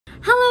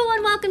Hello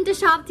and welcome to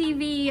Shop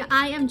TV.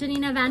 I am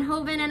Gianna Van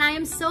Hoven and I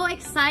am so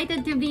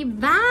excited to be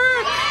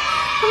back.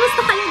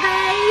 Kumusta kayo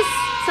guys?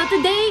 So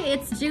today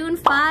it's June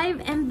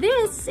 5 and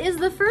this is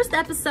the first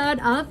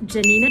episode of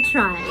Gianna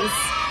Tries.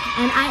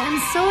 And I am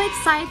so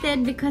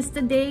excited because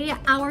today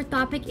our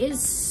topic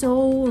is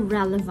so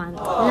relevant.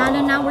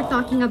 Lalo na we're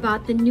talking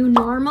about the new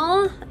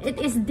normal. It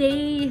is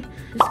day,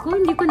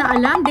 hindi ko na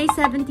alam, day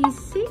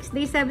 76,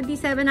 day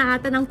 77 na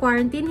ata ng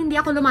quarantine.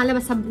 Hindi ako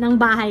lumalabas ng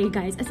bahay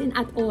guys, as in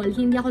at all.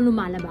 Hindi ako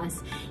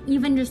lumalabas.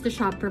 Even just to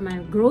shop for my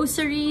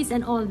groceries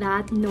and all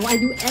that. No, I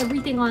do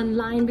everything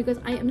online because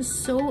I am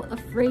so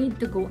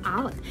afraid to go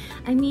out.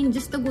 I mean,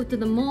 just to go to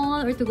the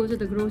mall or to go to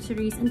the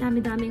groceries, and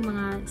dami-daming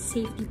mga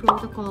safety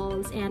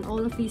protocols and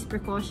all of these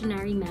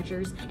precautionary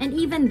measures. And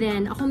even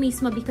then, ako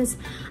mismo, because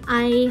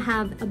I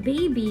have a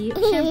baby,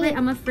 syempre,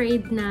 I'm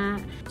afraid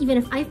na even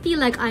if I feel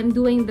like I'm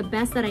doing the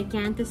best that I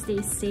can to stay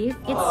safe,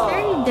 it's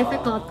very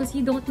difficult because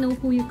you don't know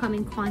who you come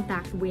in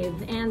contact with,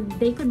 and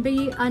they could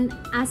be an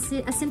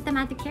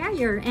asymptomatic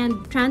carrier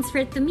and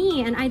transfer it to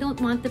me, and I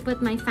don't want to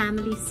put my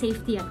family's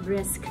safety at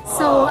risk.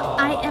 So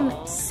I am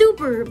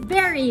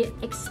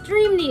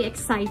extremely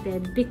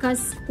excited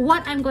because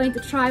what I'm going to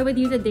try with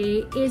you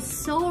today is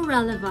so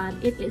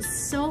relevant. It is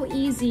so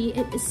easy.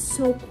 It is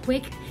so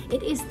quick.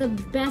 It is the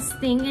best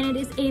thing and it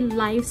is a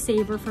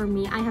lifesaver for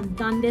me. I have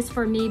done this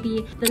for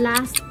maybe the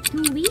last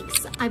 2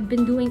 weeks. I've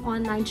been doing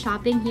online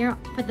shopping here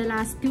for the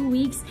last 2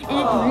 weeks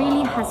and it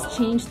really has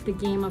changed the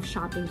game of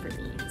shopping for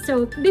me.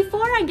 So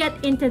before I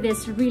get into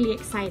this really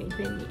exciting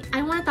thing,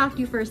 I want to talk to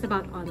you first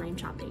about online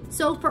shopping.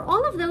 So for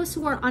all of those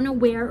who are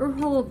unaware or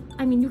who,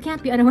 I mean, you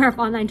can't be unaware of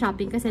online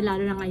shopping kasi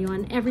lalo na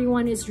ngayon,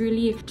 everyone is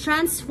really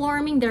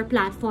transforming their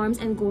platforms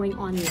and going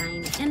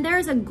online. And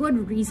there's a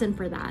good reason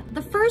for that.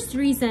 The first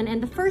reason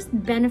and the first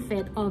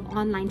benefit of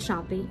online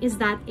shopping is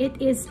that it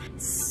is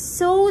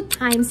so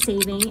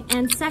time-saving,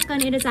 and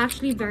second, it is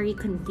actually very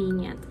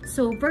convenient.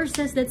 So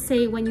versus, let's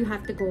say, when you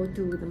have to go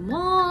to the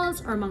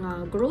malls or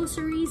mga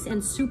groceries and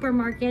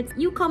supermarkets,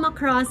 you come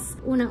across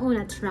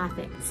una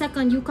traffic.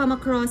 Second, you come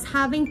across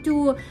having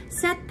to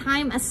set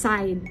time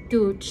aside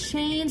to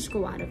change,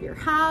 go out of your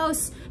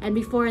house, and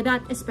before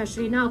that,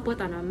 especially now,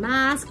 put on a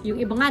mask. Yung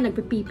iba nga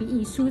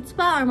nagpe-PPE suits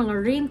pa or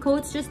mga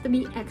raincoats just to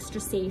be extra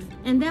safe.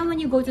 And then when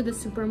you go to the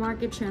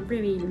supermarket, syempre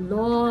may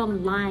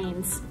long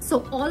lines.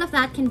 So all of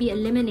that can be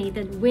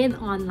eliminated with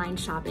online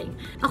shopping.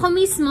 Ako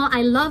mismo,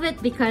 I love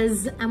it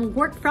because I'm a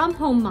work from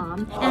home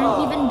mom, and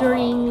even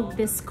during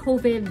this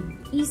COVID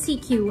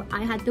ECQ,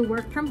 I had to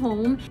work from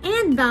home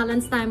and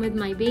balance time with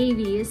my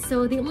baby.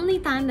 So the only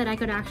time that I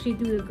could actually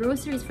do the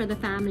groceries for the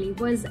family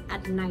was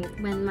at night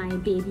when my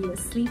baby was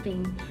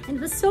sleeping. And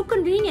it was so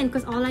convenient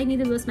because all I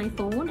needed was my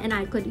phone and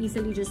I could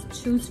easily just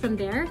choose from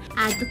there,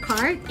 add the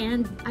cart,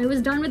 and I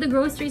was done with the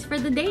groceries for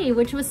the day,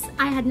 which was,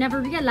 I had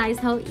never realized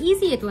how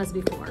easy it was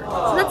before.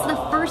 So that's the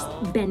first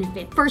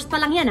benefit. First pa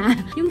lang yan ah.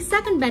 Yung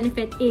second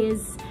benefit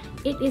is,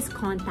 it is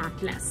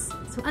contactless.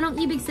 So anong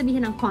ibig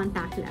sabihin ng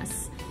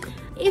contactless?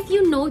 If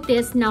you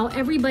notice now,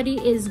 everybody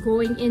is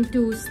going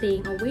into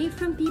staying away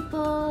from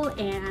people,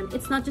 and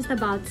it's not just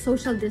about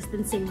social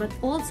distancing, but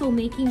also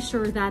making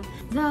sure that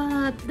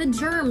the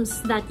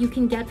germs that you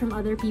can get from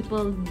other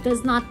people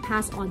does not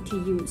pass on to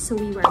you. So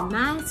we wear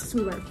masks,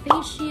 we wear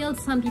face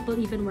shields, some people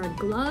even wear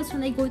gloves when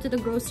they go to the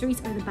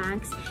groceries or the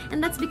banks,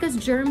 and that's because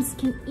germs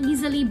can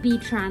easily be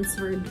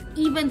transferred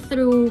even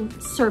through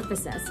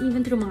surfaces,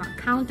 even through mga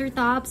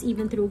countertops,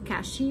 even through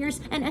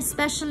cashiers, and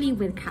especially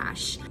with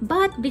cash.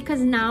 But because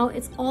now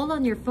it's all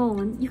on your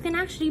phone, you can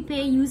actually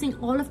pay using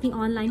all of the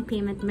online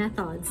payment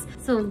methods.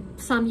 So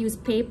some use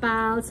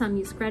PayPal, some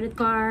use credit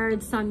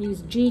cards, some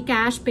use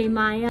GCash,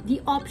 PayMaya.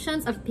 The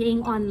options of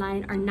paying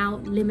online are now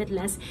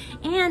limitless,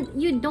 and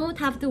you don't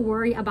have to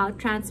worry about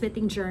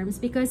transmitting germs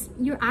because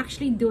you're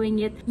actually doing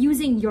it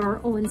using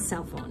your own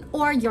cell phone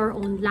or your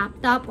own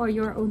laptop or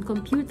your own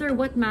computer.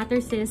 What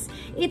matters is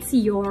it's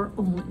your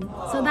own.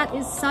 So that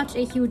is such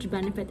a huge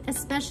benefit,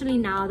 especially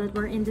now that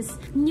we're in this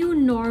new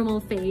normal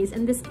phase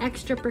and this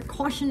extra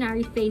precautionary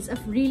phase of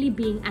really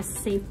being as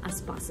safe as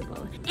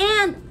possible.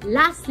 And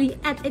lastly,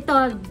 at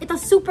ito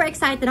super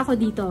excited ako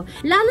dito.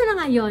 Lalo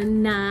na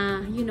ngayon na,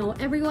 you know,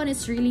 everyone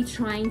is really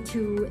trying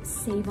to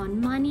save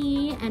on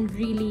money and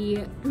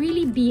really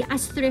be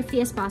as thrifty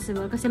as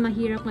possible kasi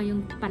mahirap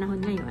ngayong panahon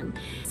ngayon.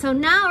 So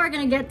now we're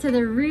gonna get to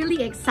the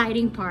really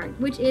exciting part,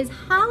 which is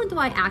how do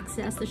I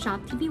access the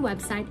Shop TV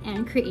website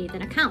and create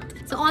an account?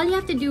 So all you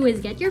have to do is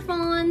get your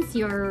phones,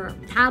 your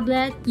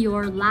tablet,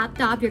 your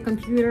laptop, your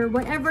computer,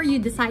 whatever you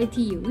decide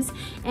to use,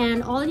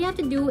 and all you have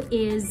to do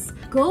is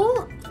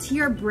go to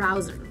your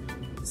browser.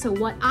 So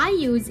what I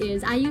use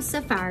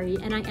Safari,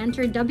 and I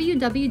enter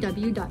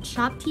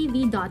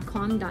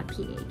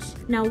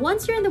www.shoptv.com.ph. Now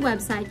once you're in the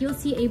website, you'll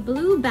see a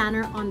blue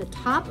banner on the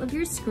top of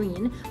your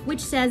screen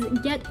which says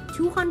get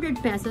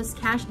 200 pesos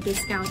cash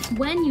discount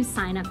when you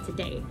sign up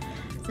today.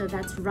 So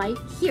that's right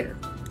here.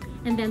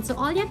 And then so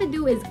all you have to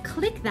do is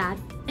click that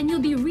and you'll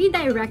be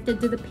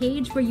redirected to the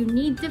page where you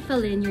need to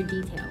fill in your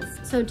details.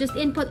 So just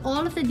input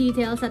all of the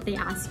details that they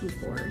ask you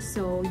for.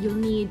 So you'll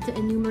need to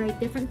enumerate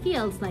different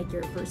fields like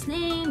your first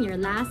name, your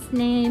last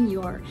name,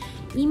 your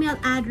email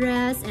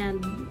address,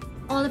 and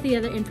all of the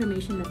other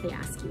information that they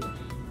ask you.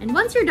 And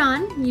once you're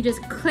done, you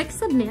just click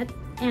submit.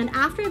 And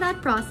after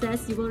that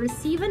process, you will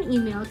receive an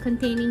email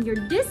containing your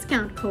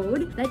discount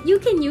code that you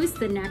can use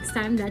the next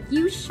time that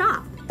you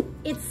shop.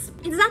 It's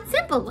that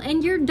simple,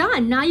 and you're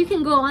done. Now you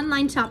can go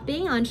online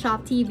shopping on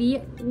Shop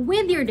TV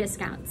with your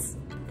discounts.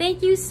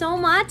 Thank you so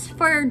much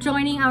for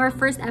joining our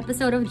first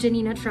episode of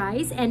Gianna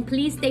Tries, and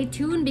please stay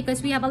tuned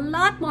because we have a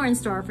lot more in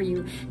store for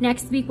you.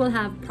 Next week we'll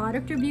have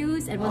product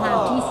reviews, and we'll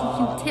have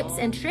GCQ tips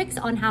and tricks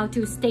on how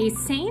to stay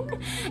sane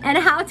and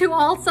how to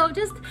also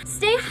just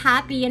stay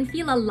happy and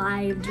feel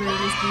alive during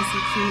this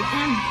GCQ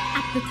and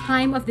at the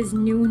time of this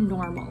new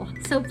normal.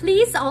 So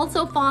please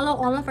also follow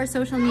all of our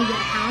social media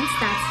accounts.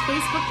 That's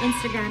Facebook,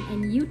 Instagram,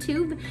 and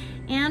YouTube.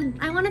 And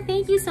I want to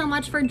thank you so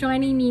much for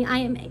joining me. I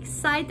am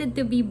excited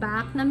to be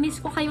back. Na-miss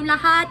ko kayong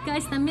lahat,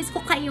 guys. Na-miss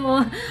ko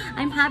kayo.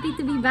 I'm happy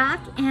to be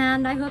back,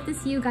 and I hope to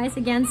see you guys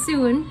again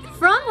soon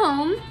from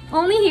home,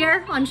 only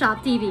here on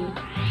Shop TV.